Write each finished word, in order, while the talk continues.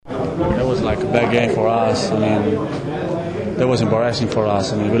was like a bad game for us. I mean, that was embarrassing for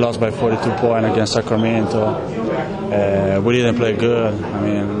us. I mean, we lost by 42 points against Sacramento. We didn't play good. I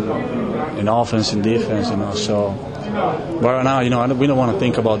mean, in offense and defense, you know. So, but right now, you know, we don't want to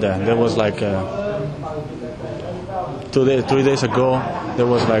think about that. That was like 3 days ago. That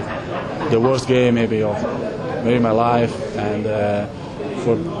was like the worst game maybe my life, and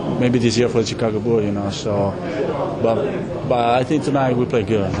for maybe this year for the Chicago Bulls, you know. So, but I think tonight we played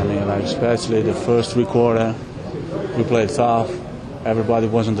good. I mean, like especially the first 3 quarters, we played tough. Everybody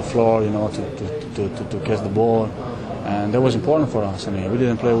was on the floor, you know, to catch the ball, and that was important for us. I mean, we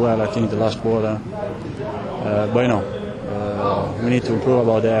didn't play well, I think, the last quarter, but you know, we need to improve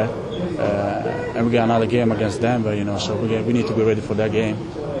about that. And we got another game against Denver, you know, so we need to be ready for that game.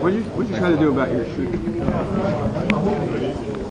 What did you try to do about your shooting?